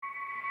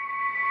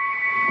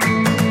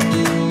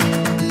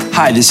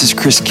Hi, this is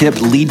Chris Kipp,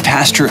 lead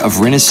pastor of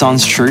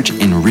Renaissance Church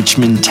in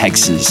Richmond,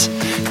 Texas.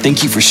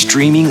 Thank you for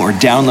streaming or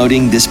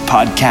downloading this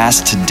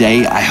podcast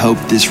today. I hope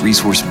this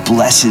resource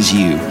blesses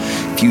you.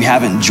 If you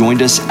haven't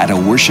joined us at a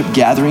worship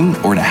gathering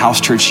or at a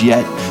house church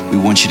yet, we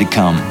want you to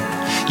come.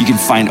 You can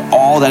find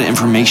all that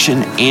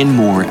information and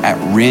more at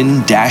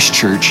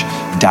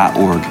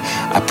ren-church.org.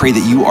 I pray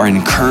that you are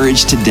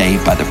encouraged today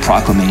by the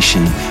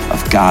proclamation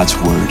of God's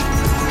word.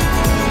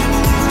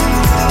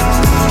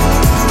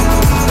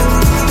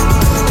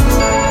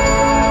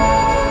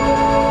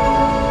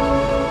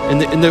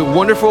 In the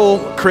wonderful,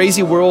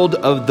 crazy world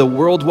of the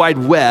World Wide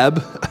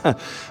Web,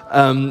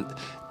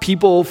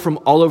 people from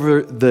all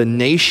over the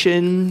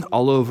nation,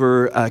 all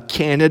over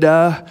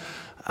Canada,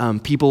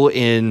 people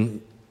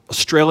in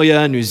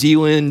Australia, New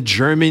Zealand,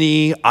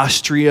 Germany,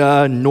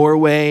 Austria,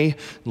 Norway,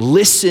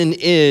 listen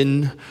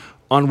in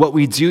on what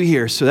we do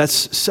here. So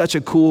that's such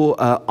a cool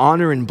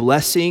honor and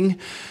blessing.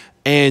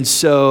 And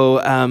so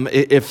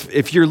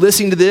if you're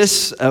listening to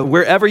this,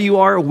 wherever you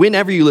are,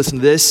 whenever you listen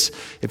to this,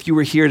 if you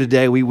were here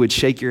today, we would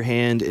shake your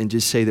hand and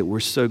just say that we're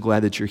so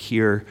glad that you're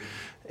here.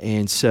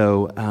 And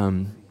so,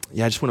 I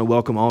just want to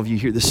welcome all of you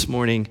here this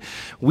morning.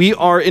 We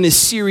are in a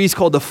series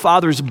called The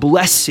Father's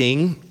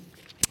Blessing,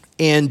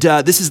 and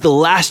this is the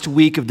last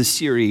week of the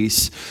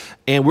series.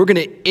 And we're going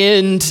to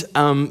end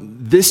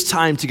this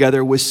time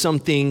together with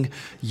something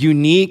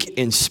unique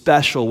and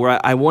special,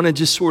 where I want to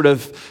just sort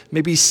of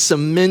maybe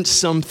cement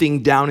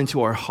something down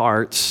into our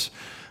hearts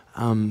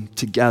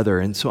together.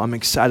 And so I'm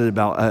excited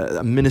about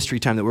a ministry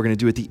time that we're going to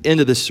do at the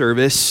end of the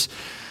service.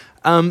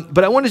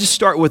 But I want to just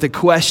start with a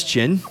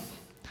question.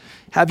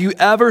 Have you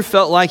ever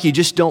felt like you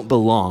just don't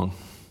belong?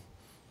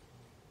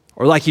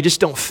 Or like you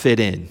just don't fit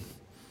in?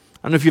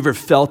 I don't know if you've ever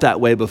felt that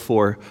way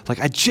before. Like,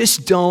 I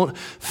just don't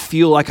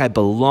feel like I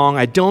belong.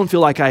 I don't feel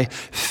like I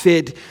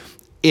fit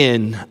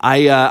in.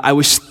 I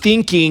was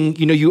thinking,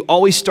 you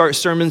always start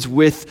sermons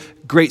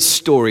with great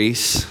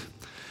stories.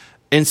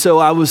 And so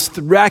I was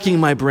racking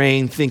my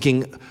brain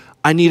thinking,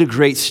 I need a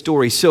great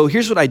story. So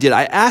here's what I did.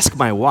 I asked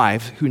my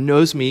wife, who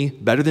knows me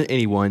better than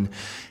anyone,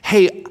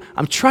 hey,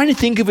 I'm trying to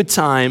think of a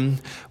time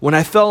when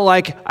I felt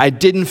like I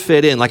didn't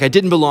fit in, like I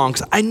didn't belong.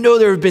 Because I know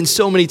there have been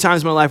so many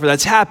times in my life where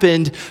that's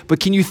happened, but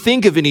can you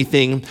think of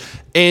anything?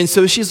 And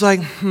so she's like,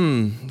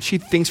 She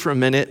thinks for a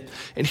minute,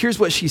 and here's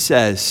what she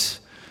says.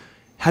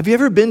 Have you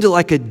ever been to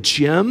like a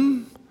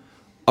gym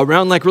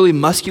around like really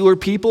muscular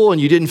people and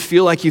you didn't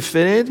feel like you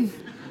fit in?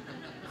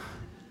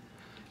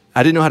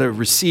 I didn't know how to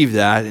receive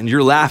that, and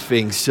you're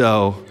laughing,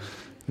 so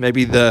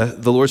maybe the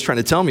Lord's trying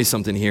to tell me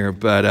something here,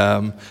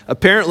 but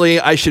apparently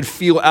I should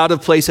feel out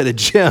of place at a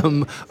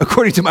gym,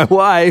 according to my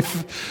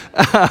wife,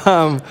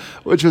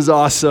 which was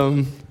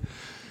awesome.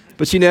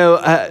 But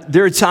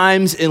there are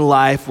times in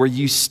life where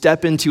you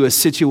step into a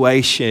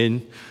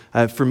situation.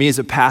 For me as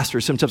a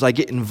pastor, sometimes I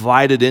get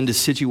invited into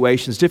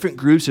situations, different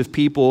groups of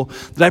people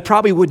that I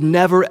probably would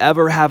never,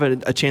 ever have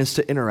a chance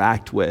to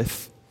interact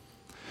with.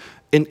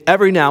 And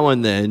every now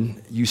and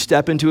then, you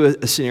step into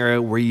a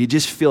scenario where you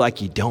just feel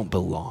like you don't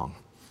belong.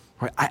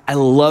 Right? I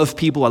love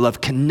people. I love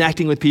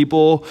connecting with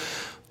people.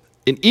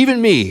 And even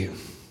me,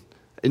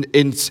 in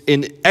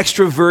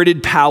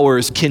extroverted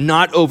powers,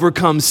 cannot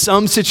overcome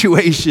some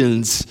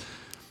situations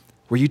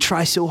where you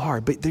try so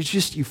hard, but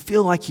you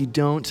feel like you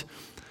don't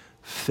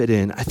fit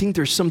in. I think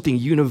there's something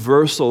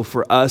universal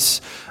for us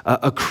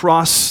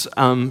across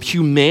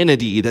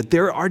humanity, that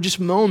there are just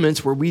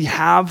moments where we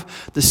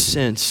have the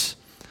sense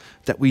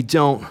that we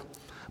don't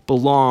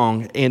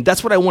belong. And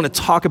that's what I want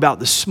to talk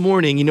about this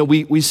morning.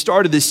 We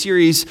started this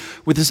series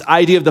with this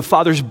idea of the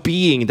Father's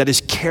being, that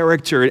is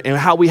character, and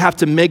how we have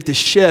to make the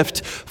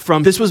shift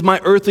from this was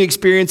my earthly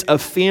experience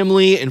of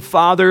family and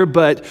father,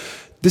 but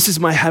this is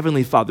my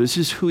heavenly Father. This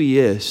is who he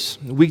is.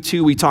 Week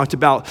 2, we talked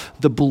about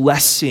the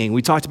blessing.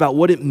 We talked about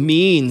what it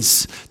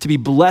means to be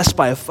blessed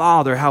by a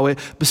father, how it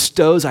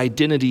bestows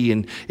identity,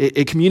 and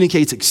it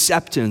communicates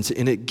acceptance,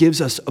 and it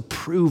gives us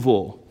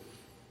approval.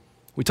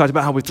 We talked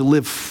about how we have to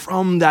live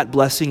from that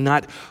blessing,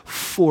 not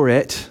for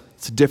it.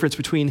 It's a difference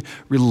between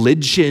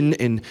religion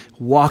and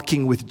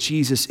walking with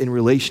Jesus in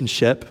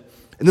relationship.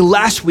 And then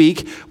last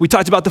week, we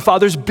talked about the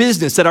Father's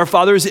business, that our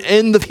Father is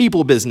in the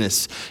people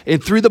business.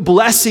 And through the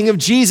blessing of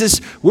Jesus,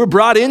 we're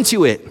brought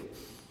into it.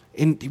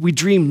 And we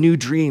dream new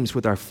dreams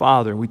with our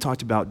Father. We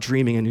talked about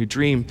dreaming a new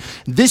dream.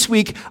 This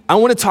week, I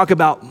want to talk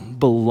about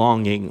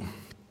belonging.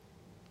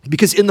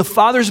 Because in the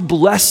Father's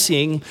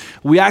blessing,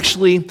 we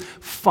actually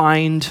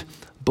find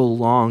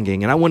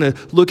belonging. And I want to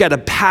look at a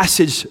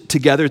passage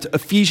together. It's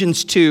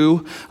Ephesians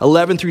 2,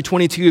 11 through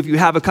 22. If you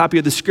have a copy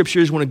of the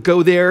scriptures, want to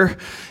go there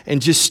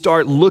and just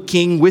start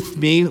looking with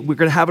me. We're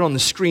going to have it on the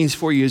screens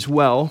for you as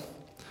well.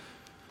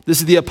 This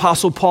is the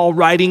Apostle Paul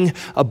writing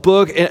a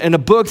book, and a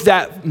book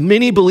that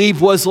many believe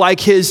was like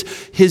his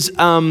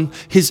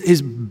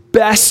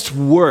best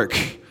work.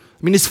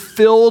 I mean, it's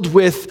filled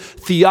with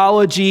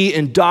theology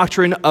and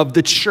doctrine of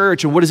the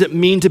church and what does it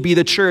mean to be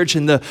the church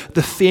and the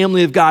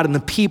family of God and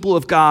the people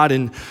of God.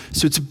 And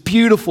so it's a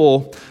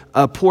beautiful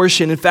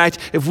portion. In fact,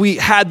 if we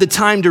had the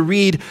time to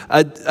read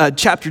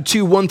chapter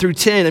 2, 1 through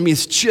 10, I mean,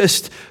 it's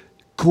just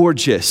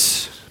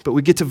gorgeous. But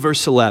we get to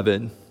verse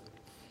 11.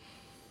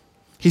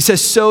 He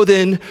says, so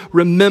then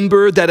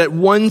remember that at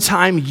one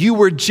time you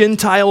were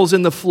Gentiles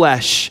in the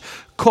flesh,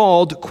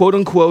 called, quote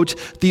unquote,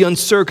 the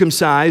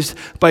uncircumcised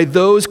by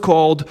those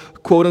called,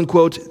 quote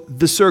unquote,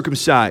 the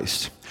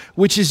circumcised,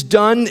 which is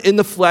done in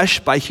the flesh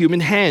by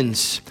human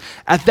hands.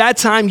 At that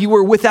time you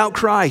were without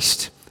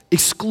Christ,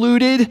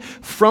 excluded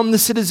from the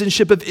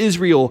citizenship of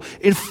Israel,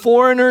 and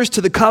foreigners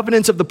to the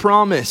covenants of the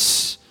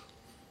promise,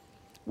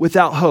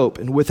 without hope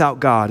and without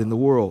God in the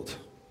world.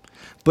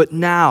 But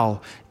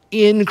now,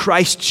 in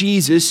Christ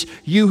Jesus,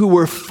 you who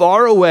were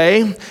far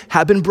away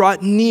have been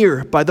brought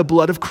near by the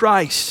blood of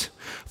Christ.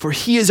 For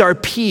he is our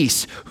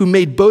peace, who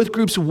made both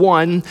groups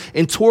one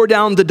and tore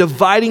down the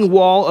dividing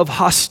wall of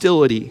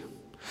hostility.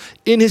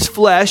 In his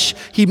flesh,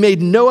 he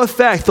made no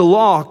effect the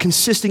law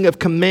consisting of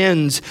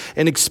commands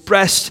and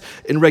expressed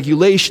in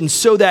regulations,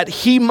 so that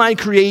he might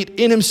create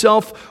in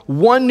himself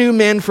one new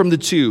man from the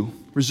two,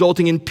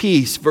 resulting in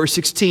peace. Verse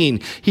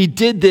 16, he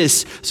did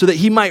this so that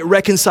he might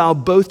reconcile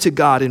both to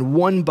God in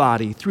one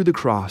body through the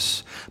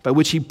cross, by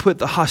which he put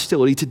the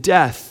hostility to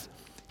death.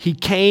 He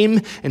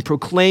came and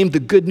proclaimed the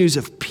good news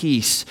of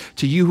peace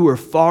to you who are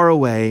far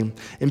away,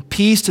 and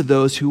peace to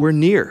those who are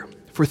near.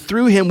 For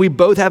through him we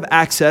both have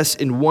access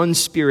in one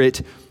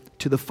spirit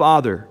to the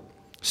Father.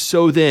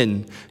 So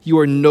then, you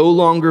are no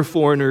longer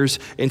foreigners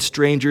and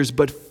strangers,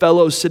 but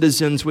fellow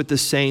citizens with the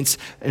saints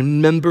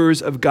and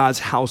members of God's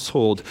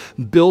household,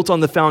 built on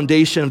the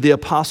foundation of the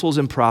apostles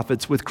and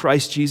prophets, with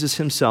Christ Jesus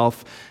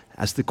himself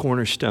as the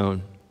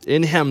cornerstone.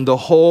 In him, the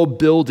whole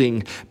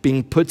building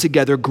being put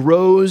together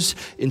grows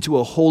into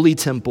a holy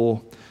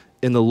temple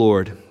in the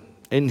Lord.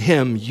 In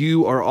him,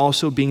 you are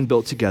also being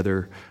built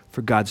together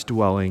for God's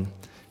dwelling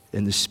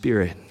in the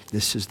Spirit.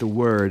 This is the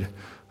word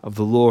of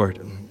the Lord.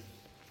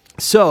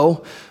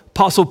 So,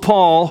 Apostle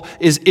Paul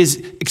is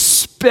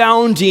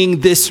expounding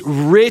this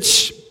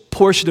rich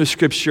portion of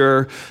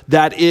Scripture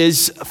that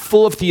is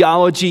full of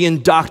theology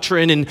and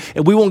doctrine, and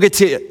we won't get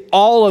to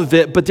all of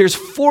it, but there's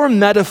 4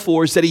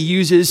 metaphors that he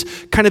uses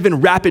kind of in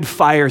rapid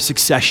fire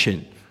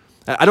succession.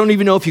 I don't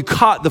even know if you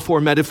caught the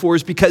 4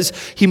 metaphors because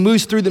he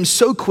moves through them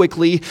so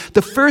quickly.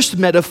 The first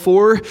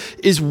metaphor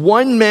is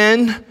one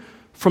man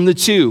from the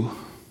two.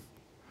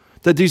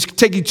 That he's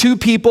taking 2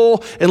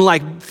 people and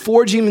like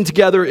forging them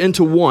together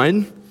into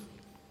one.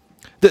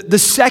 The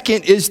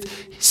second is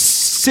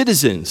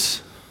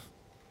citizens.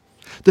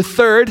 The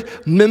third,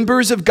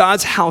 members of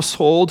God's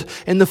household.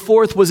 And the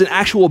fourth was an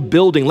actual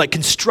building, like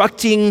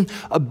constructing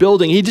a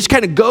building. He just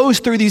kind of goes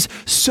through these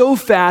so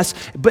fast,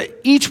 but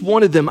each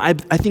one of them I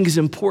think is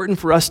important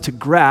for us to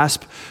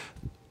grasp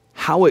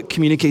how it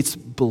communicates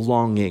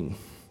belonging.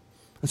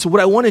 And so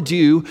what I want to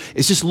do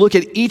is just look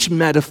at each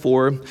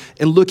metaphor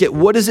and look at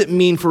what does it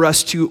mean for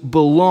us to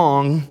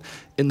belong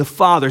in the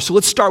Father. So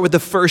let's start with the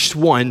first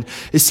one.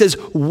 It says,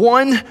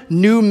 one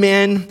new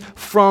man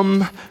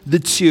from the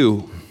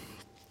two.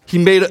 He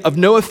made of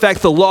no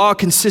effect the law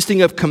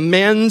consisting of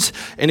commands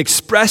and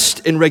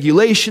expressed in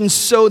regulations,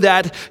 so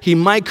that he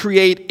might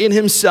create in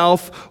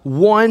himself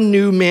one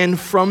new man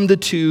from the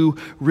two,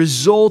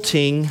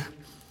 resulting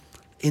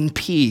in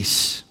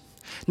peace.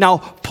 Now,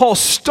 Paul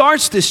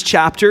starts this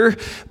chapter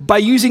by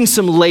using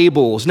some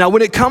labels. Now,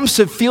 when it comes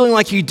to feeling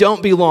like you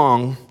don't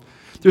belong,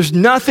 there's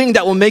nothing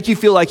that will make you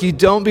feel like you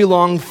don't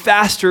belong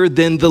faster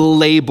than the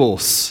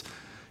labels.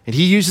 And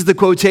he uses the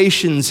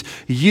quotations,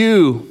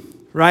 you,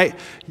 right?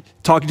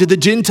 Talking to the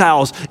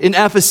Gentiles in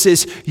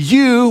Ephesus,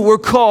 you were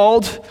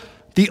called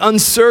the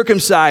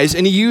uncircumcised.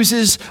 And he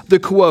uses the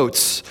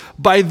quotes,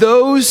 by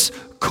those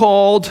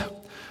called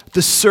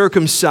the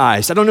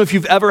circumcised. I don't know if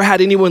you've ever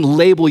had anyone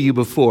label you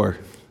before.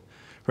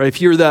 Right?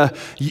 If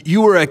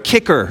you were a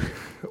kicker,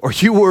 or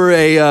you were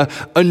a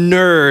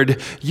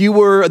nerd, you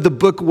were the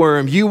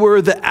bookworm, you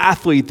were the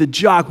athlete, the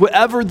jock,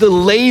 whatever the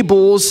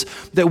labels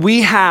that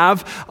we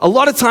have, a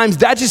lot of times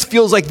that just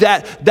feels like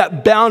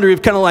that boundary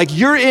of kind of like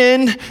you're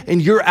in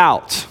and you're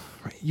out.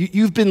 Right?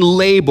 You've been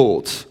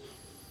labeled.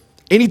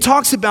 And he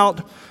talks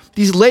about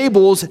these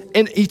labels,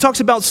 and he talks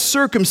about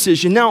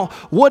circumcision. Now,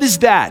 what is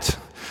that?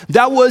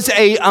 That was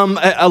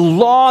a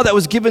law that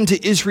was given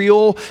to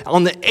Israel.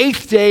 On the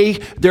 8th day,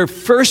 their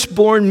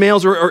firstborn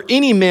males, or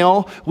any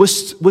male,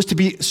 was to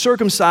be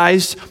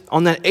circumcised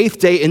on that 8th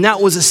day, and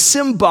that was a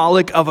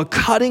symbolic of a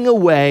cutting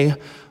away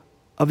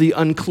of the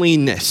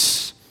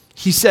uncleanness.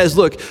 He says,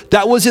 look,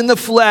 that was in the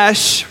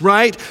flesh,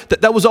 right?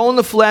 That was all in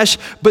the flesh,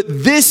 but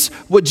this,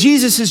 what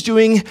Jesus is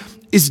doing,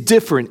 is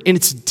different, and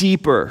it's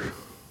deeper.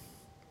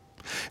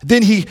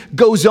 Then he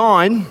goes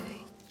on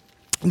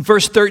in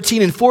verse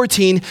 13 and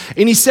 14,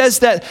 and he says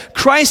that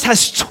Christ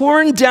has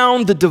torn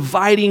down the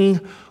dividing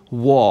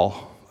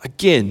wall.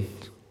 Again,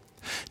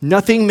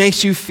 nothing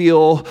makes you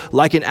feel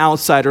like an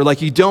outsider,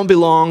 like you don't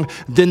belong,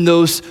 than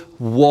those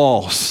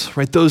walls,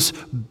 right? Those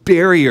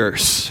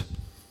barriers.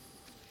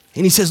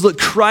 And he says, look,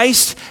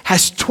 Christ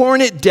has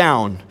torn it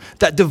down,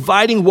 that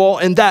dividing wall,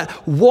 and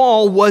that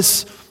wall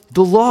was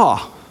the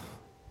law.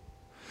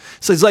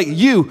 So it's like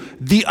you,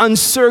 the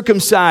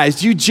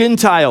uncircumcised, you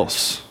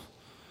Gentiles.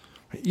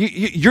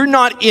 You're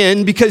not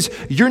in because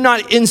you're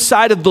not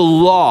inside of the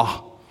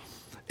law.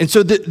 And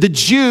so the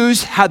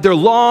Jews had their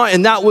law,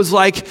 and that was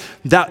like,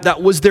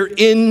 that was their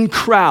in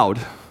crowd.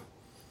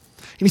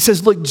 And he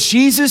says, look,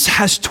 Jesus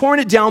has torn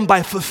it down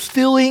by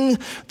fulfilling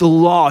the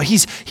law.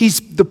 He's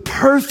the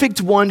perfect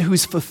one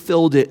who's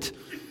fulfilled it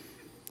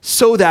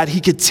so that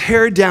he could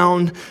tear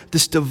down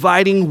this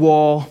dividing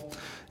wall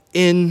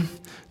in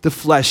the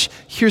flesh.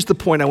 Here's the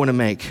point I want to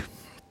make.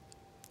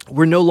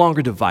 We're no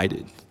longer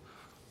divided.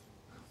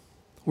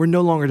 We're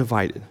no longer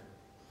divided.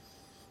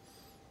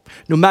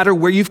 No matter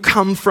where you've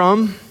come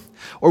from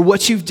or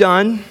what you've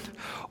done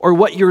or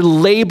what your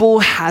label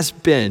has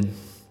been,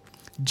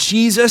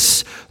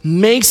 Jesus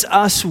makes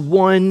us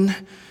one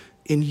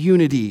in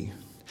unity.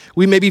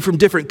 We may be from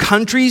different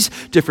countries,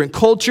 different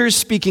cultures,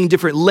 speaking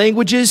different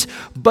languages,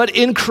 but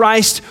in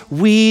Christ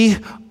we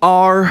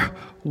are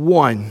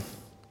one.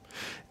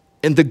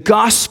 And the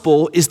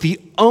gospel is the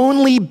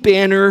only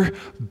banner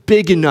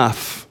big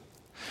enough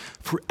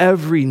for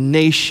every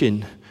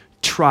nation,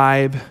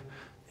 tribe,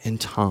 and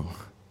tongue.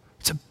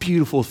 It's a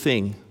beautiful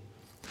thing.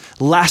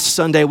 Last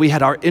Sunday, we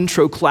had our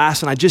intro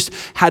class, and I just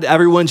had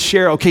everyone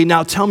share, okay,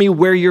 now tell me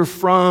where you're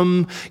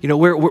from,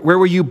 where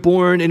were you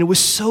born? And it was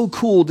so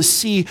cool to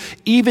see,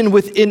 even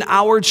within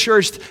our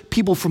church,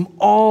 people from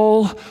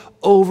all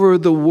over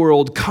the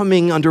world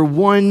coming under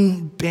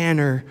one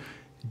banner,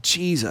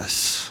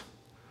 Jesus.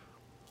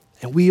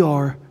 And we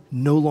are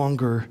no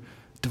longer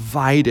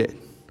divided.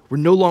 We're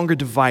no longer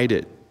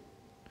divided.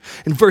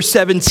 In verse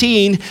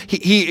 17,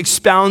 he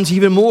expounds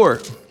even more.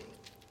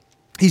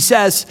 He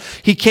says,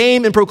 he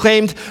came and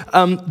proclaimed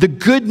the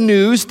good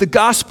news, the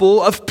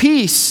gospel of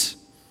peace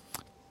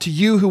to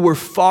you who were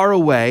far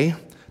away,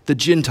 the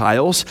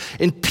Gentiles,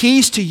 and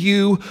peace to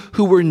you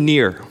who were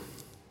near.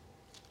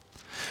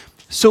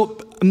 So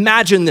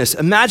imagine this.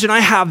 Imagine I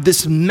have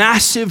this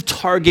massive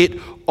target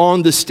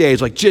on the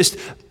stage, like just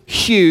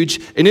huge,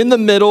 and in the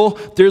middle,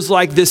 there's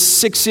like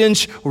this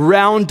 6-inch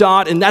round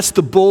dot, and that's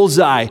the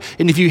bullseye.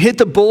 And if you hit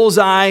the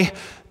bullseye,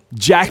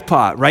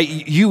 jackpot, right?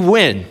 You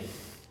win.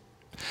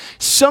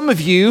 Some of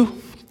you,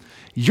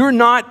 you're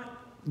not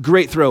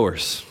great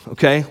throwers,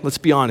 okay? Let's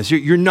be honest.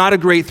 You're not a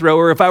great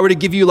thrower. If I were to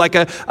give you like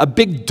a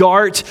big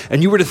dart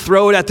and you were to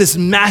throw it at this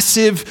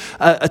massive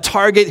a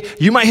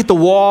target, you might hit the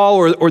wall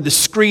or the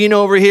screen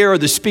over here or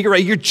the speaker,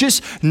 right? You're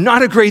just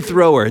not a great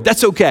thrower.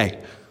 That's okay.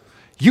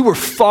 You were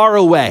far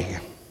away.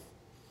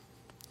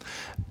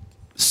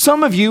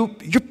 Some of you,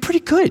 you're pretty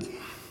good.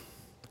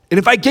 And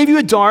if I gave you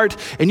a dart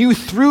and you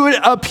threw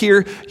it up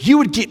here, you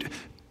would get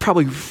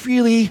probably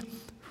really,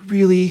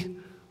 really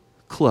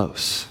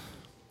close.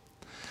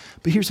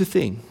 But here's the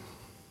thing.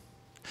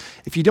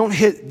 If you don't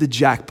hit the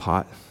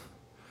jackpot,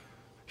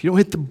 if you don't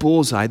hit the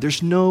bullseye,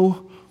 there's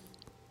no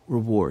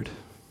reward.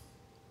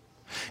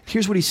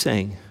 Here's what he's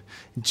saying.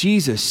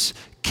 Jesus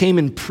came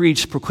and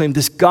preached, proclaimed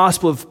this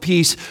gospel of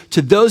peace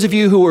to those of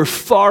you who are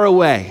far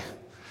away,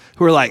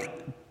 who are like,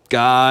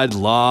 God,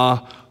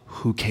 law,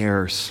 who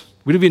cares?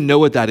 We don't even know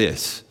what that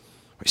is.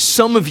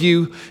 Some of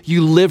you,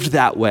 you lived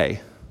that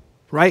way,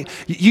 right?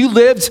 You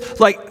lived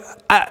like,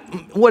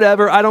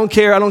 whatever, I don't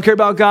care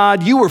about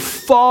God. You were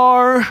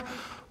far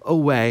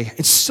away.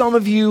 And some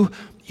of you,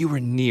 you were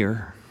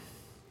near.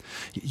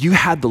 You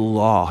had the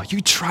law. You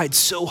tried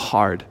so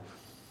hard.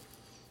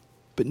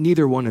 But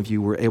neither one of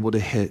you were able to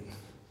hit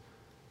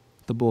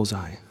the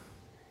bullseye.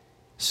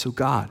 So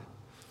God,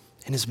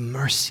 in his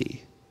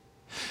mercy,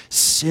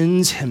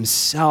 sends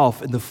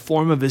himself in the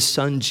form of his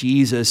son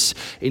Jesus,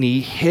 and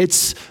he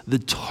hits the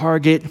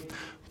target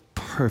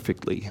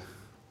perfectly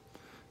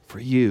for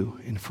you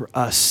and for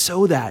us,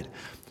 so that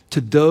to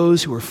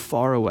those who are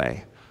far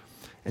away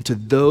and to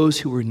those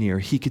who are near,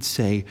 he could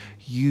say,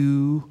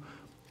 you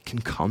can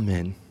come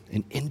in.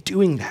 And in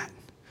doing that,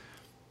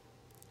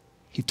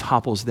 he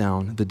topples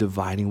down the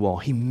dividing wall.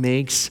 He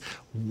makes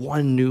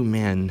one new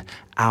man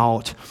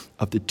out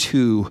of the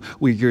two.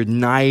 We're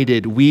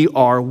united. We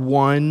are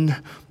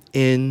one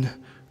in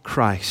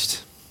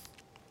Christ.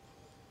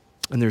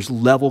 And there's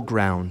level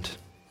ground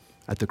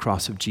at the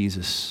cross of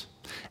Jesus.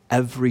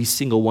 Every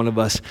single one of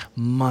us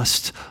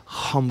must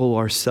humble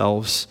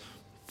ourselves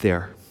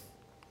there.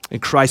 In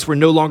Christ, we're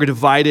no longer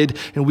divided,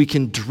 and we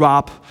can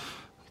drop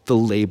the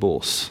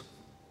labels.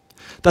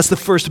 That's the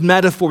first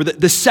metaphor.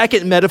 The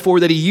second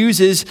metaphor that he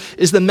uses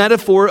is the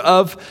metaphor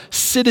of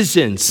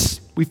citizens.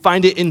 We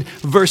find it in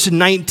verse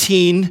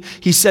 19.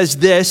 He says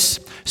this,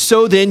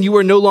 so then you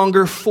are no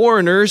longer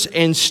foreigners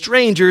and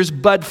strangers,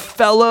 but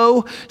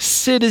fellow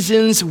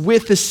citizens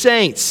with the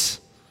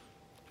saints.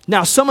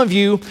 Now, some of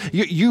you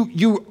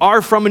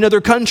are from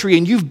another country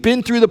and you've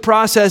been through the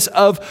process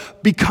of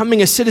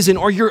becoming a citizen,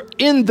 or you're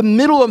in the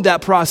middle of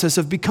that process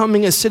of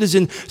becoming a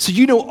citizen, so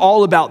you know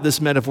all about this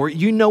metaphor.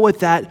 You know what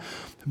that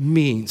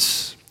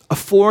means. A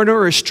foreigner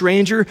or a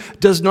stranger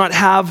does not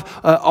have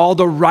all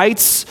the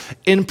rights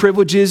and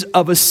privileges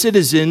of a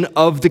citizen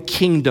of the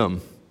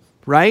kingdom,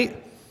 right?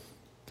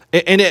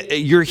 And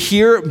you're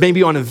here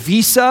maybe on a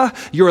visa.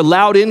 You're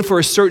allowed in for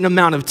a certain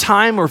amount of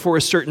time or for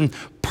a certain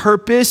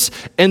purpose,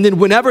 and then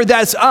whenever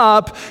that's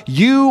up,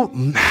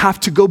 you have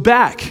to go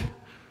back.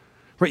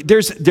 Right?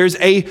 There's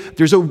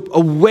a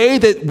way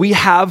that we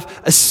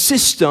have a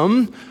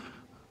system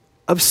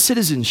of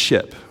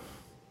citizenship.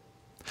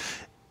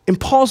 And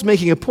Paul's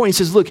making a point. He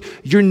says, look,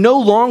 you're no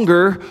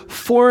longer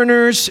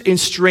foreigners and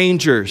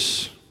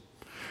strangers.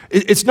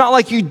 It's not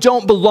like you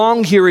don't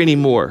belong here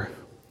anymore.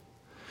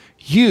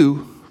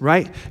 You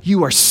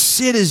are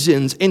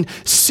citizens. And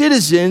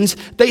citizens,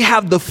 they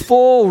have the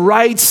full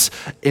rights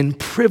and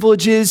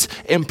privileges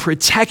and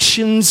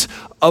protections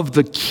of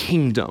the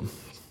kingdom.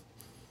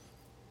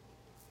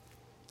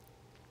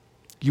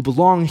 You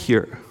belong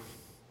here.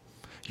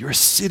 You're a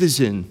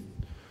citizen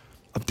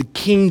of the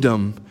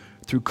kingdom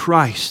through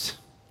Christ.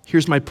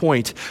 Here's my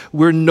point.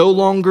 We're no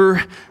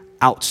longer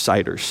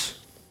outsiders.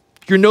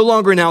 You're no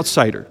longer an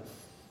outsider.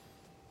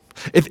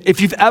 If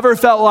you've ever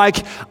felt like,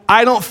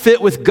 I don't fit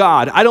with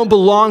God, I don't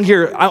belong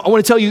here, I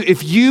want to tell you,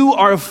 if you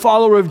are a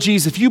follower of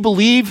Jesus, if you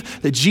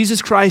believe that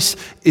Jesus Christ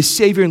is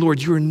Savior and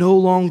Lord, you are no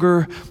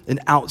longer an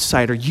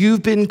outsider.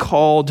 You've been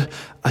called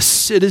a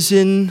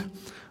citizen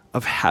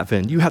of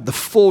heaven. You have the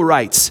full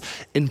rights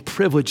and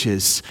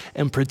privileges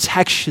and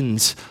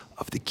protections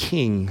of the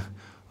King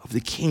of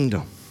the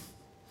kingdom.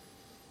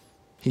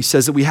 He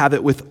says that we have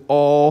it with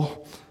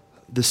all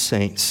the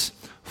saints.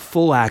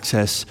 Full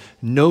access,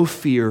 no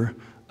fear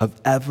of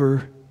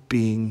ever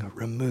being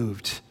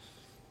removed.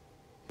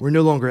 We're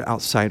no longer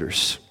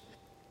outsiders.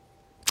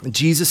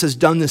 Jesus has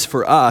done this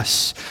for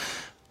us,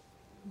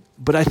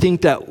 but I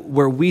think that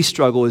where we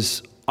struggle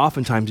is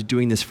oftentimes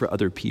doing this for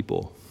other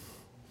people.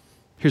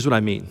 Here's what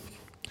I mean.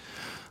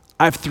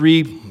 I have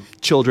 3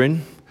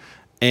 children,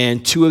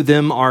 and 2 of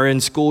them are in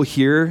school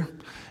here,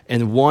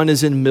 and 1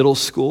 is in middle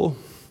school.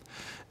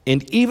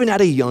 And even at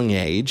a young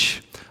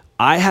age,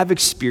 I have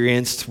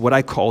experienced what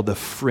I call the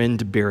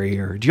friend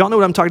barrier. Do y'all know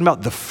what I'm talking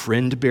about? The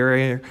friend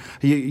barrier.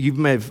 You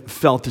may have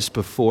felt this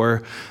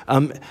before.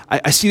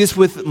 I see this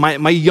with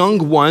my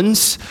young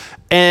ones,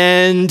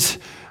 and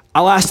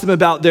I'll ask them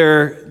about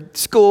their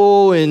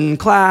school and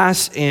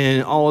class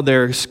and all of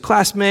their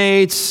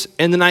classmates,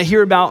 and then I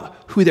hear about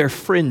who their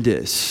friend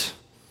is.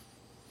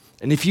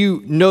 And if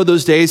you know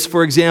those days,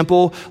 for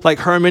example, like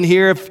Herman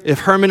here, if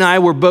Herman and I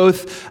were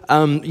both,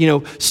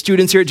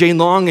 students here at Jane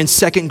Long in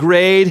 2nd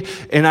grade,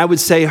 and I would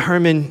say,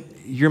 Herman,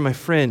 you're my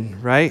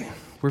friend, right?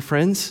 We're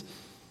friends?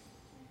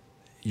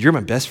 You're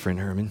my best friend,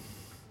 Herman.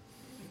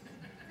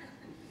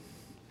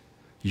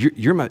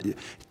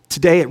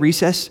 Today at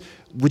recess,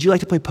 would you like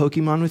to play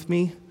Pokemon with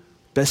me,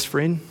 best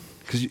friend?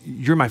 Because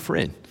you're my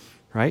friend,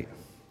 right?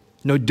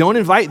 No, don't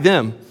invite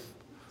them.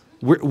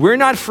 We're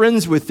not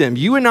friends with them.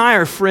 You and I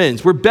are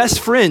friends. We're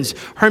best friends.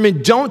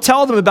 Herman, don't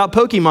tell them about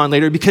Pokemon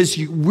later because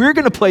we're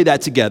going to play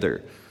that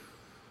together.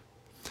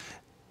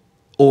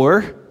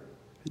 Or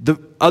the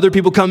other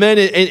people come in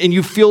and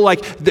you feel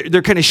like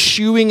they're kind of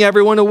shooing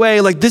everyone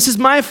away. Like, this is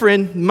my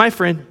friend.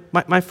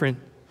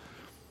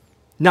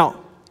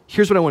 Now,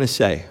 here's what I want to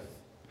say.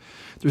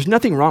 There's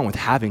nothing wrong with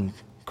having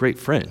great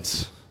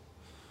friends.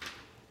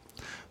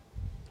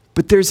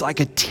 But there's like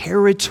a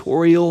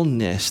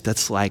territorialness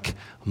that's like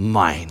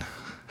mine.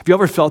 Have you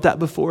ever felt that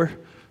before?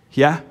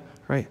 Yeah?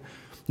 Right?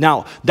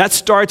 Now, that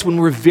starts when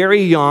we're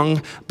very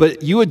young,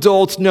 but you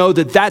adults know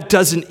that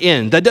doesn't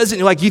end. That doesn't,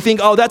 like, you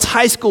think, oh, that's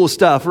high school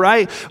stuff,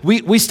 right?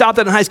 We stopped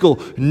that in high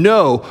school.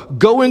 No,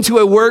 go into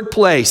a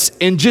workplace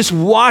and just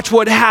watch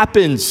what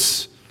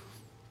happens.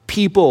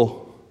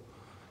 People,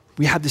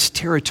 we have this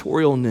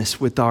territorialness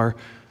with our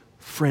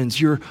friends.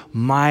 You're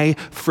my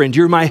friend.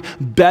 You're my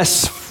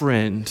best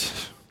friend.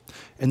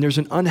 And there's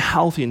an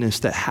unhealthiness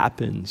that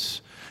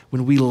happens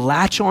when we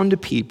latch on to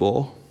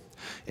people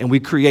and we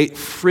create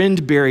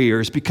friend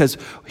barriers, because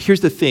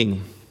here's the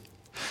thing.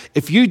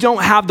 If you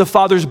don't have the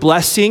Father's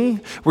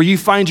blessing where you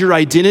find your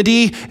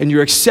identity and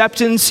your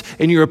acceptance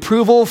and your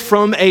approval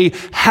from a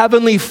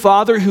heavenly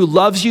Father who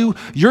loves you,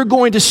 you're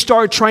going to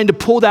start trying to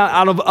pull that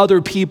out of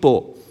other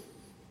people.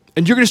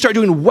 And you're going to start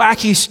doing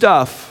wacky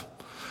stuff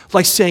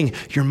like saying,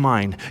 you're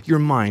mine, you're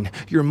mine,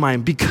 you're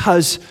mine,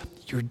 because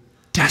you're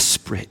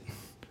desperate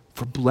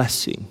for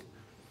blessing.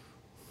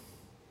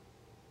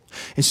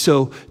 And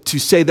so to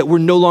say that we're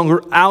no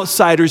longer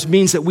outsiders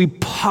means that we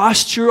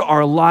posture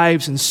our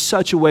lives in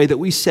such a way that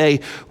we say,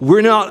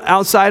 we're not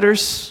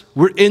outsiders,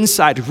 we're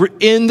insiders, we're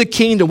in the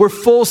kingdom, we're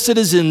full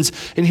citizens,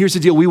 and here's the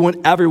deal, we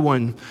want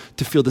everyone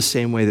to feel the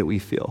same way that we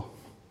feel,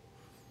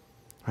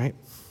 right?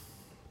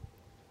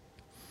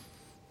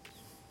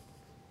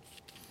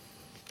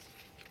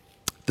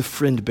 The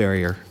friend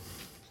barrier.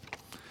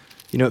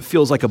 It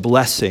feels like a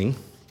blessing,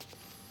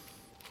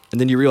 and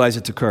then you realize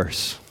it's a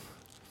curse.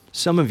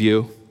 Some of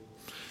you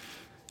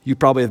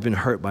probably have been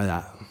hurt by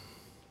that.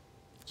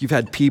 You've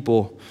had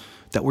people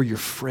that were your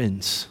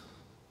friends.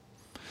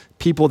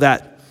 People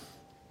that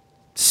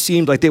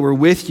seemed like they were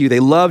with you,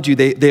 they loved you,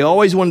 they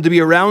always wanted to be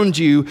around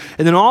you,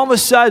 and then all of a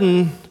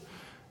sudden,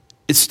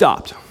 it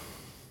stopped.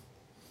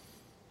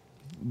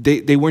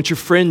 They weren't your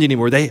friend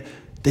anymore. They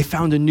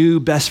found a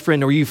new best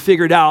friend, or you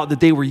figured out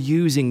that they were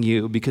using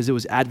you because it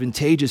was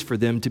advantageous for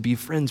them to be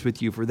friends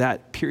with you for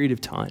that period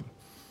of time.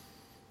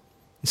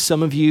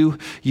 Some of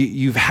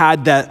you've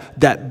had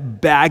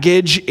that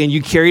baggage and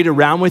you carry it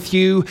around with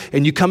you,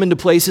 and you come into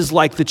places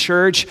like the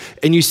church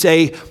and you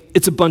say,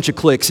 it's a bunch of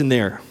cliques in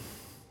there,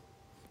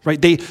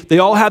 right? They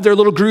all have their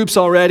little groups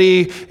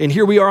already, and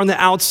here we are on the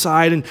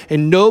outside,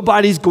 and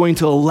nobody's going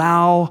to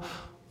allow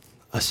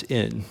us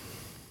in.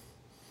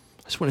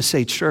 I just want to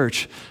say,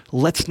 church,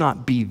 let's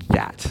not be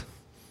that.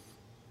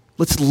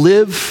 Let's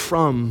live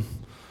from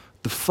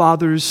the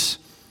Father's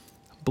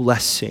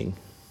blessing.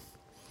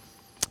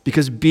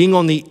 Because being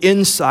on the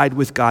inside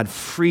with God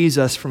frees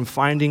us from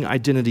finding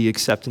identity,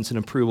 acceptance, and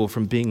approval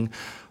from being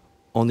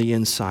on the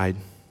inside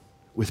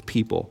with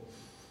people.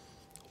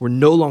 We're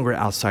no longer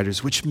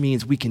outsiders, which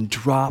means we can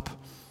drop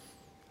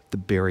the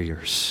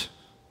barriers.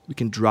 We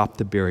can drop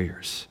the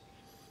barriers.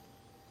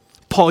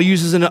 Paul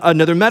uses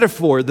another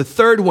metaphor, the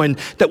third one,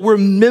 that we're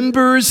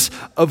members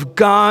of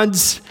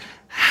God's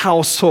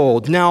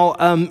household. Now,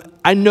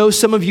 I know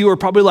some of you are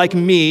probably like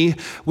me.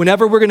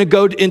 Whenever we're going to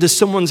go into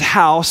someone's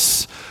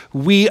house,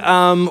 we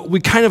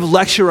kind of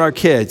lecture our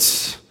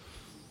kids.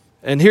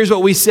 And here's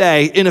what we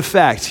say, in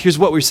effect. Here's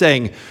what we're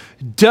saying.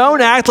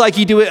 Don't act like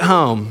you do at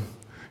home,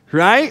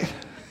 right?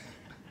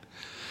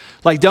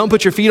 Like, don't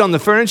put your feet on the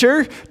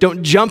furniture.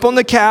 Don't jump on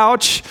the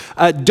couch.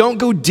 Don't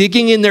go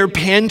digging in their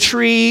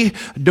pantry.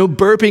 No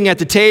burping at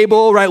the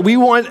table, right? We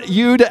want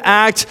you to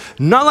act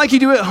not like you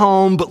do at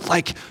home, but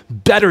like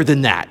better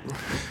than that.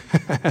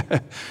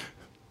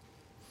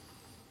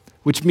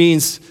 Which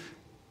means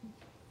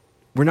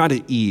we're not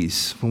at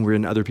ease when we're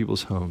in other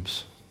people's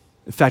homes.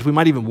 In fact, we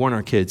might even warn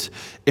our kids,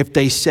 if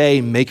they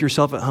say, make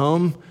yourself at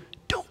home,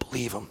 don't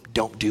believe them.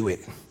 Don't do it.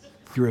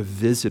 You're a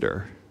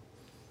visitor.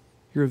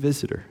 You're a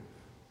visitor.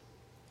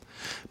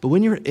 But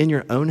when you're in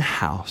your own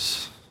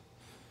house,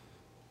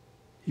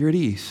 you're at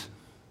ease.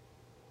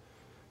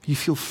 You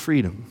feel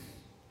freedom.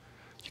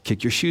 You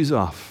kick your shoes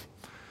off,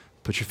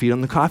 put your feet on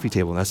the coffee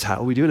table. That's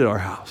how we do it at our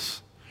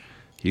house.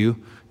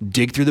 You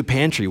dig through the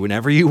pantry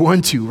whenever you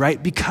want to,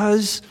 right?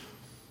 Because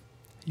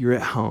you're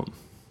at home.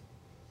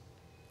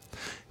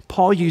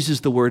 Paul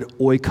uses the word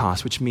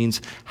oikos, which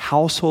means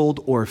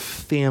household or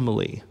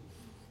family.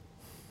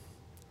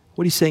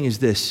 What he's saying is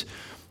this: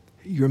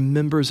 you're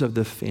members of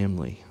the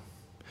family.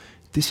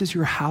 This is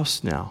your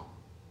house now.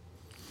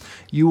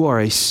 You are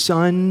a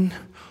son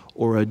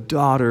or a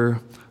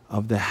daughter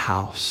of the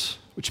house,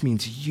 which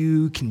means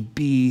you can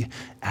be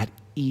at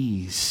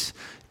ease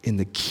in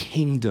the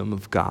kingdom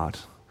of God,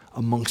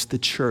 amongst the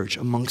church,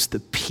 amongst the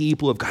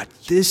people of God.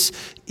 This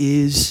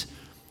is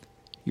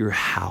your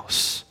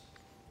house.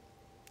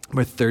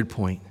 My third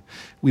point,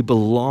 we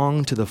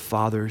belong to the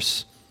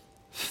Father's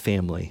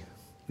family.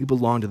 We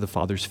belong to the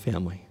Father's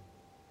family.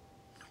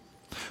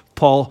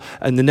 Paul,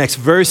 in the next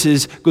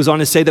verses, goes on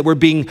to say that we're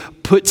being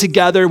put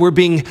together, we're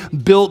being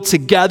built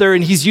together,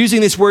 and he's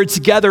using this word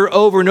together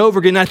over and over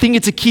again. And I think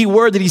it's a key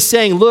word that he's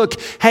saying,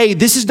 look, hey,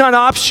 this is not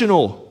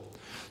optional.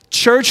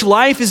 Church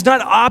life is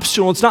not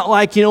optional. It's not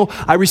like,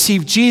 I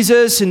received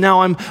Jesus and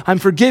now I'm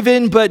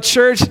forgiven, but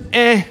church,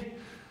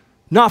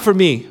 not for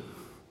me.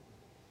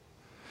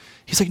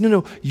 He's like,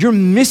 no, you're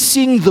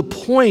missing the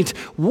point.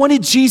 What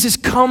did Jesus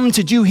come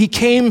to do? He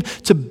came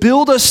to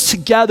build us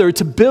together,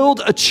 to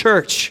build a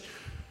church.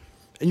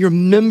 And you're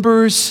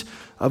members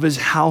of his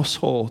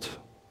household.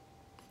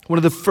 One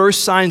of the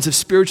first signs of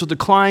spiritual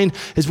decline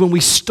is when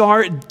we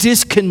start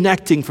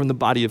disconnecting from the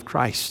body of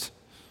Christ.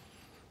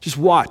 Just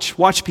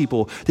watch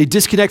people. They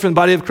disconnect from the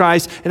body of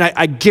Christ, and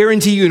I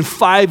guarantee you in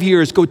 5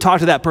 years, go talk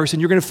to that person,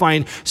 you're going to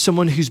find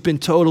someone who's been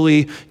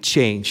totally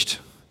changed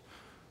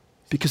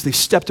because they've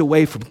stepped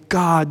away from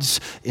God's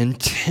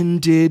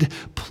intended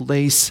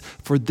place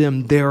for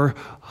them, their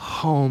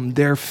home,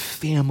 their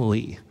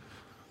family.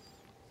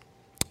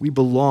 We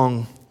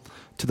belong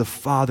to the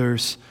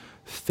Father's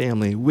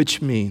family,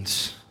 which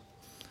means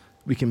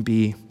we can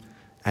be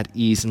at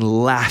ease. And the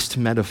last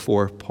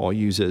metaphor Paul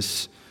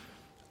uses,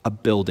 a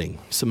building.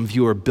 Some of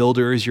you are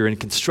builders, you're in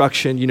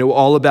construction, you know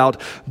all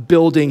about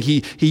building.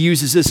 He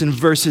uses this in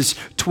verses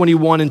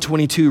 21 and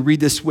 22. Read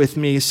this with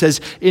me. It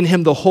says, in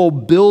him the whole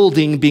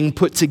building being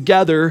put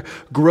together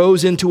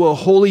grows into a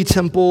holy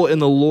temple in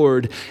the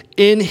Lord.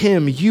 In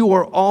him you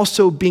are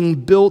also being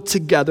built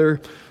together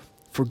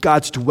for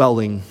God's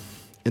dwelling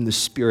in the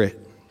Spirit.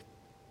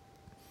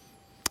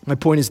 My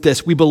point is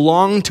this: we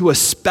belong to a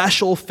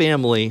special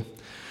family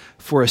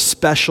for a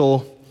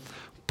special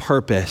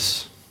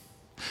purpose.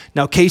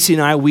 Now, Casey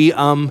and I, we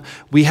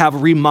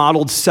have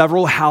remodeled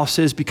several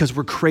houses because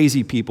we're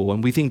crazy people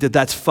and we think that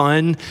that's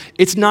fun.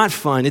 It's not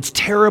fun. It's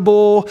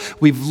terrible.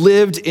 We've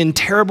lived in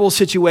terrible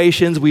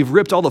situations. We've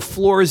ripped all the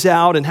floors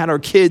out and had our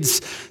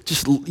kids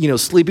just,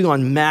 sleeping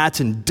on mats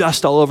and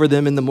dust all over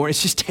them in the morning.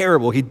 It's just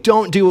terrible. Okay,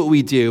 don't do what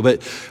we do,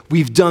 but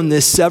we've done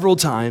this several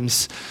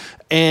times.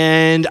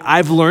 And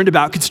I've learned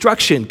about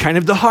construction kind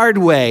of the hard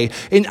way.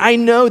 And I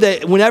know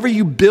that whenever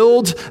you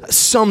build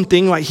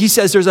something, like he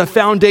says, there's a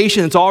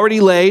foundation that's already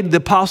laid. The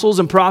apostles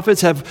and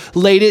prophets have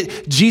laid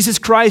it. Jesus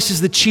Christ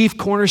is the chief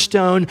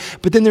cornerstone.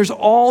 But then there's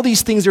all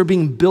these things that are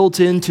being built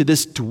into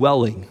this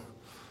dwelling.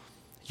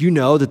 You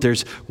know that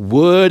there's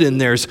wood and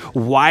there's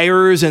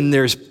wires and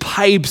there's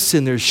pipes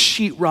and there's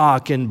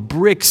sheetrock and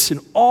bricks and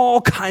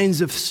all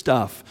kinds of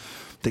stuff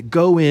that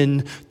go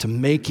into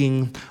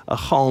making a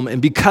home.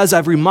 And because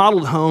I've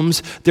remodeled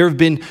homes, there have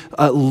been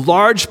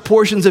large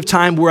portions of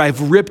time where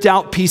I've ripped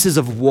out pieces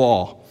of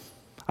wall.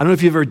 I don't know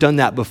if you've ever done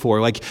that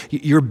before. Like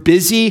you're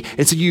busy,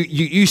 and so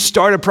you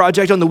start a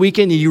project on the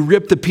weekend and you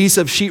rip the piece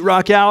of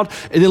sheetrock out,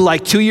 and then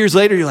like 2 years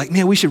later, you're like,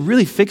 man, we should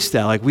really fix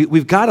that. Like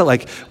we've got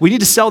to we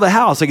need to sell the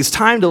house. Like it's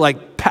time to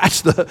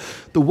patch the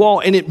wall,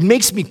 and it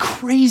makes me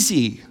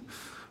crazy.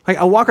 Like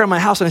I walk around my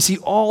house and I see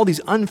all these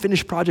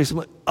unfinished projects. I'm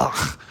like,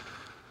 ugh.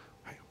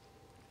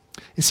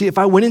 And see, if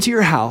I went into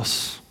your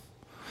house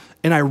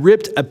and I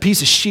ripped a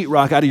piece of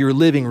sheetrock out of your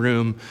living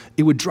room,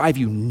 it would drive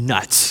you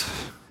nuts,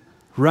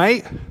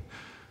 right?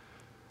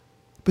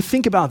 But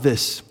think about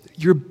this.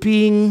 You're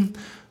being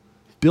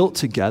built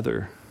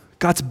together.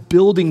 God's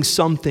building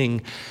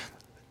something,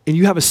 and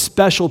you have a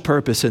special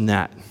purpose in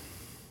that.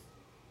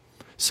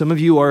 Some of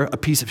you are a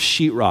piece of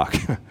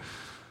sheetrock.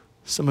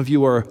 Some of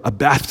you are a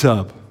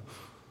bathtub.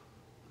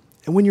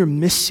 And when you're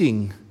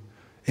missing,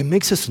 it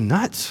makes us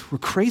nuts. We're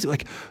crazy.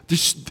 Like,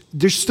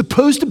 there's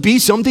supposed to be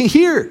something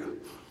here.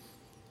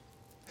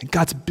 And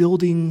God's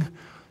building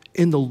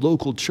in the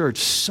local church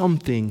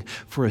something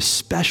for a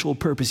special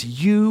purpose.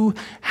 You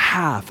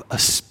have a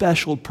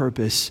special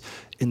purpose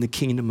in the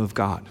kingdom of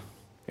God.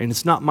 And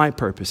it's not my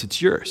purpose,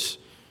 it's yours.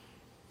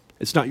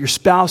 It's not your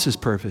spouse's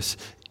purpose,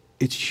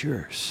 it's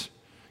yours.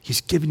 He's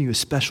given you a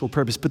special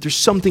purpose, but there's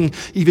something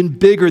even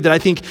bigger that I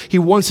think he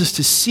wants us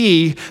to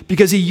see,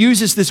 because he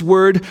uses this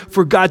word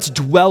for God's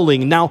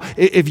dwelling. Now,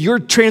 if your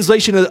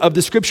translation of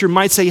the scripture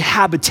might say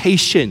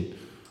habitation,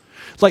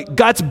 like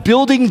God's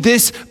building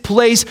this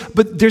place,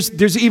 but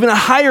there's even a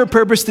higher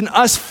purpose than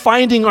us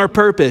finding our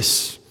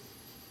purpose.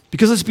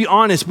 Because let's be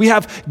honest, we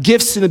have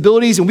gifts and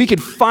abilities, and we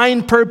could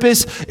find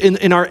purpose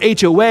in our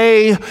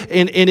HOA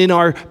and in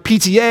our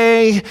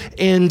PTA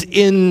and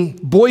in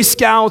Boy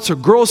Scouts or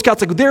Girl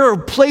Scouts. Like there are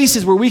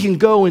places where we can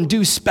go and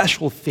do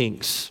special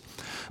things.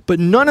 But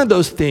none of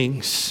those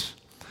things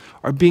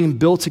are being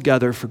built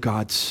together for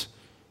God's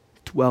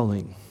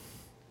dwelling,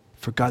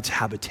 for God's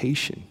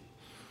habitation.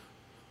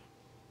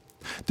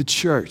 The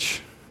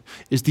church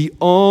is the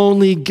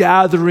only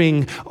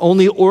gathering,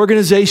 only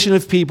organization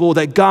of people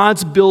that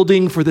God's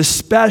building for the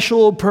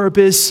special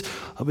purpose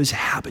of his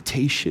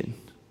habitation,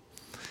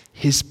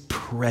 his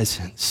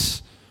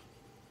presence.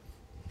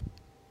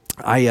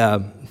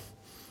 I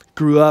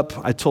grew up,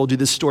 I told you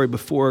this story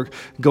before,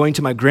 going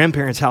to my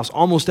grandparents' house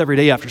almost every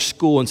day after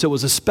school, and so it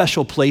was a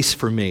special place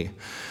for me.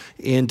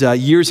 And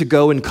years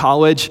ago in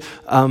college,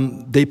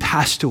 they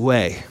passed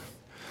away.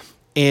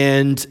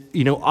 And,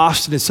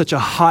 Austin is such a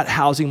hot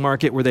housing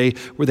market where they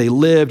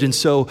lived. And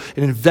so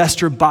an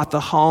investor bought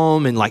the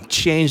home and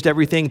changed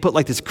everything, put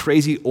this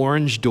crazy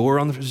orange door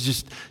on it. It was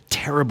just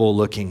terrible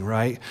looking,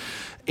 right?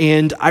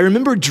 And I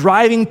remember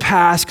driving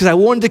past because I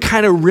wanted to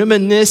kind of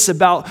reminisce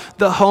about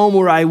the home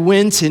where I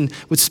went and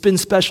would spend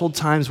special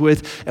times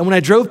with. And when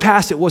I drove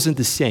past, it wasn't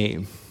the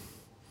same.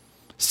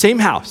 Same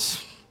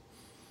house,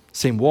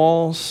 same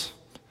walls,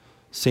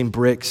 same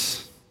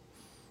bricks.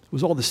 It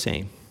was all the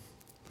same.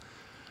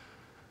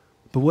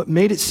 But what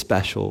made it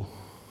special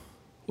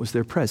was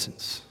their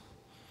presence.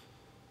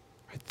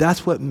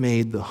 That's what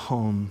made the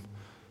home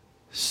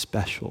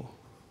special.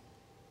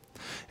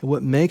 And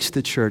what makes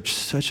the church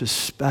such a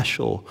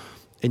special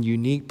and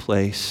unique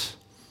place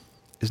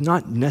is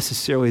not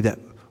necessarily that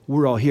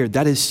we're all here.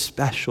 That is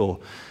special,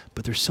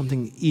 but there's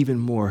something even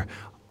more.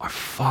 Our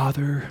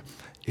Father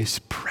is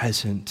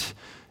present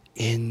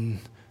in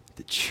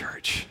the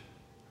church.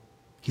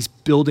 He's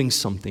building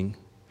something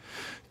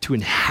to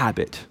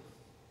inhabit,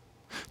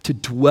 to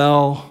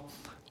dwell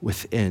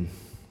within.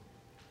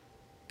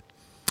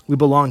 We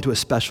belong to a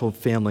special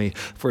family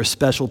for a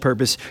special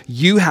purpose.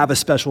 You have a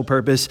special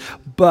purpose,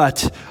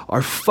 but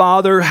our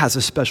Father has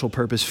a special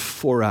purpose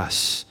for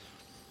us.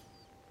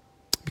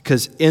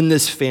 Because in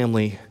this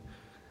family,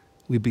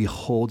 we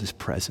behold his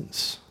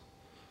presence.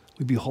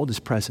 We behold his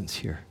presence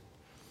here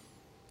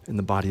in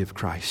the body of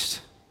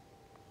Christ.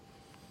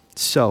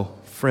 So,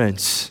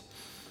 friends,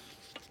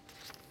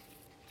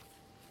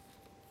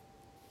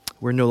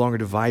 we're no longer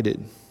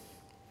divided.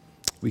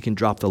 We can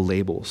drop the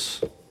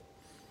labels.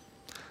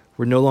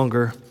 We're no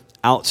longer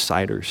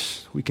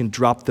outsiders. We can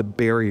drop the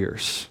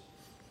barriers.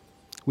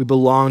 We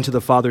belong to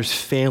the Father's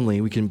family.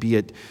 We can be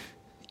at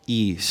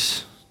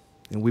ease.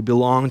 And we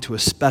belong to a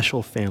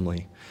special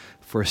family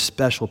for a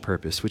special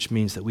purpose, which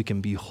means that we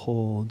can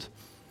behold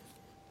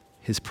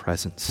his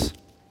presence.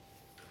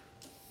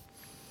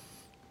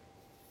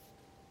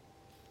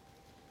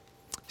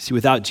 See,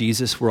 without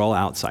Jesus, we're all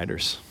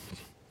outsiders,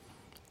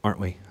 aren't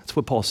we? That's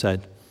what Paul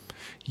said.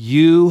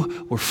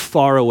 You were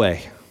far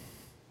away.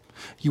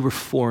 You were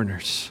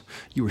foreigners.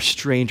 You were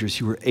strangers.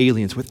 You were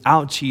aliens.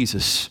 Without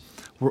Jesus,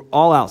 we're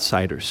all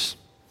outsiders.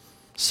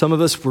 Some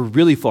of us were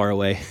really far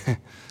away.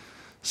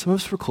 Some of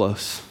us were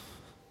close.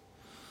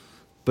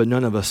 But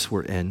none of us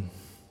were in.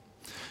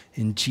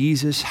 And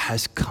Jesus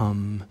has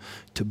come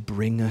to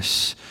bring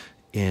us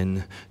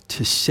in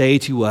to say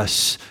to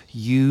us,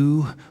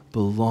 you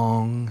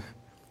belong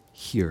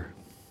here.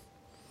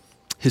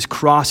 His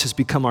cross has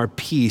become our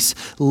peace,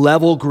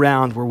 level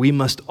ground where we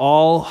must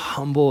all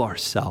humble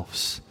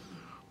ourselves.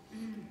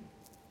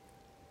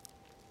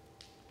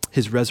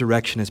 His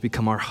resurrection has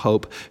become our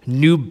hope,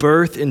 new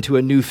birth into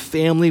a new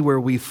family where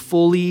we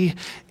fully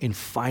and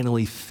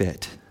finally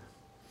fit.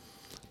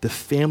 The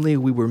family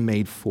we were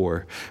made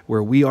for,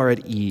 where we are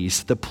at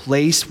ease, the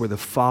place where the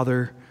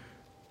Father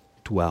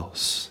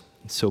dwells.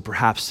 And so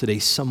perhaps today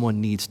someone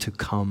needs to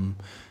come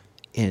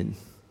in,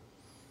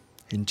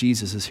 and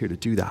Jesus is here to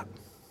do that.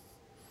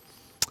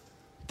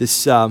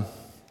 This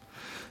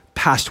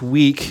past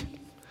week,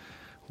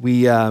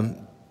 we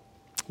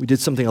did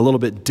something a little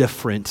bit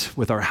different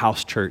with our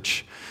house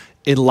church.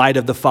 In light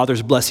of the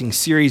Father's Blessing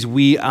series,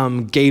 we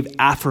gave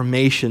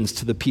affirmations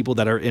to the people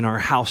that are in our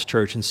house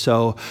church. And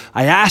so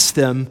I asked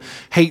them,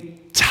 hey,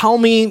 tell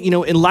me,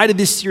 in light of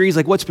this series,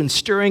 like what's been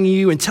stirring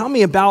you, and tell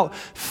me about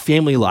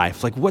family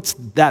life. Like what's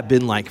that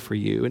been like for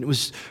you? And it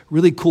was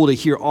really cool to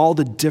hear all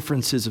the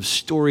differences of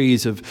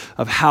stories of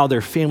how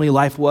their family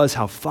life was,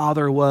 how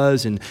Father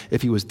was, and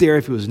if he was there,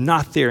 if he was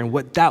not there, and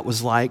what that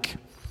was like.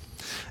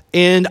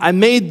 And I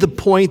made the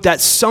point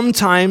that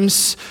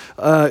sometimes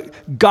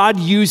God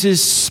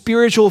uses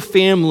spiritual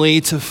family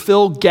to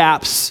fill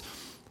gaps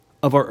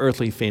of our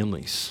earthly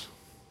families.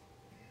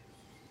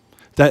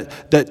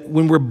 That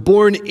when we're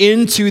born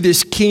into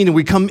this kingdom,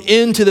 we come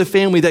into the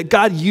family, that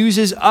God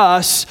uses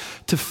us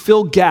to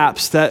fill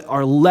gaps that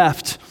are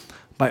left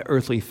by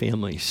earthly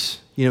families.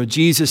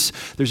 Jesus,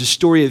 there's a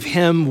story of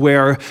him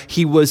where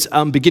he was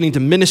beginning to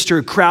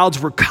minister. Crowds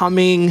were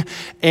coming,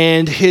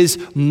 and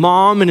his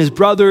mom and his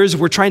brothers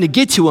were trying to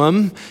get to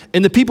him.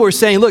 And the people are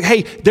saying, look,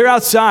 hey, they're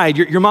outside.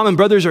 Your mom and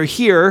brothers are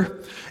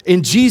here.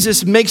 And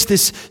Jesus makes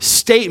this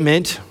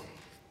statement.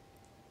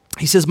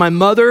 He says, my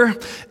mother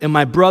and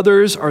my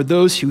brothers are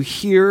those who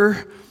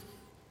hear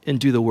and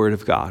do the word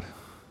of God.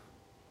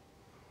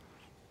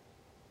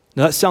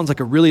 Now that sounds like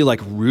a really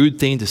rude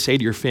thing to say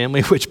to your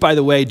family, which by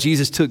the way,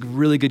 Jesus took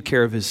really good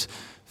care of his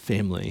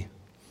family.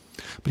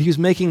 But he was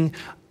making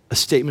a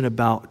statement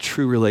about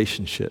true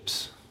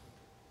relationships.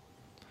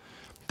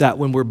 That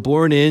when we're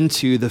born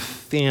into the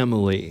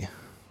family,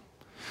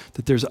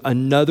 that there's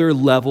another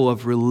level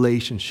of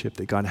relationship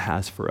that God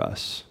has for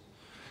us,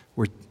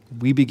 where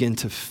we begin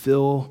to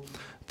fill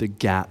the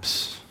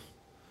gaps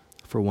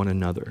for one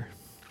another.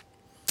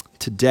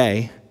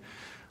 Today,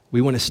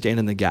 we want to stand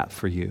in the gap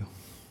for you.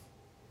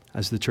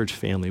 As the church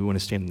family, we want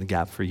to stand in the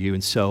gap for you.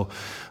 And so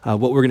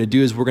what we're going to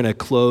do is we're going to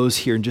close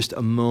here in just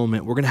a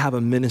moment. We're going to have a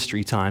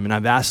ministry time. And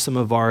I've asked some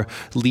of our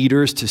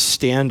leaders to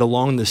stand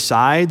along the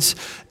sides.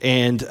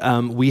 And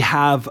we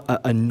have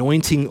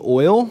anointing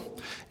oil.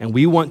 And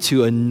we want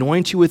to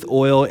anoint you with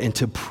oil and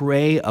to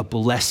pray a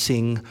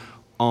blessing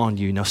on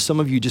you. Now, some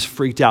of you just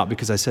freaked out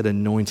because I said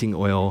anointing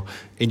oil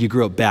and you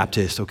grew up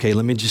Baptist. Okay,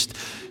 let me just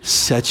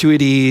set you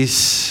at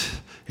ease.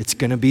 It's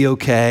going to be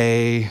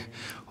okay.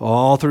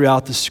 All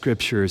throughout the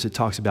scriptures, it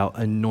talks about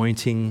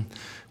anointing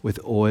with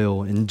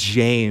oil. In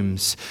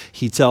James,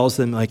 he tells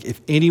them,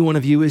 if any one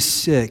of you is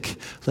sick,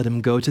 let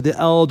him go to the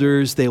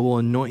elders. They will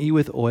anoint you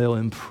with oil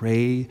and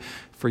pray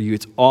for you.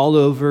 It's all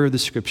over the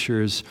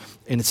scriptures,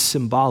 and it's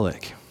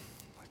symbolic,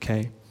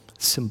 okay?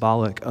 It's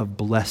symbolic of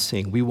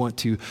blessing. We want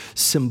to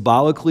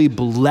symbolically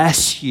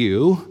bless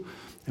you,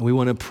 and we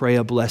want to pray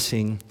a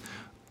blessing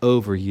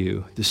over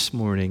you this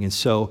morning. And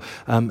so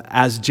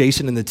as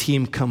Jason and the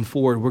team come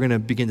forward, we're going to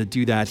begin to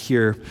do that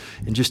here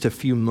in just a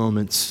few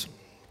moments.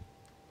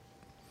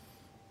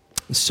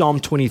 In Psalm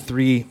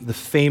 23, the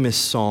famous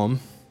psalm,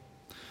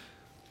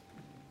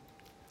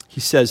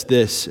 he says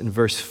this in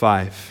verse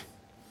 5,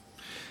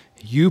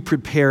 you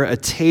prepare a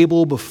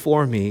table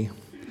before me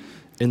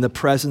in the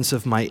presence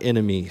of my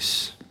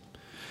enemies.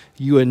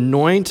 You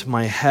anoint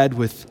my head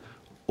with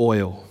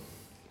oil.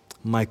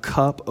 My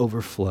cup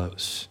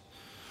overflows.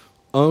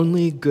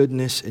 Only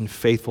goodness and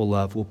faithful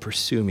love will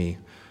pursue me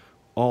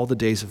all the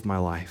days of my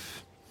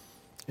life,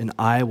 and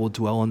I will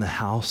dwell in the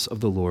house of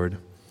the Lord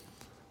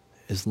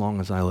as long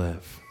as I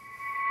live.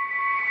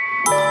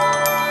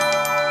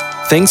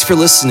 Thanks for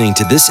listening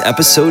to this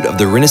episode of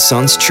the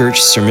Renaissance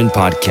Church Sermon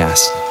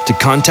Podcast. To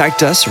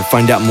contact us or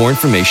find out more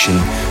information,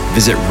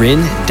 visit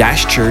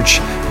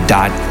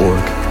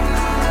ren-church.org.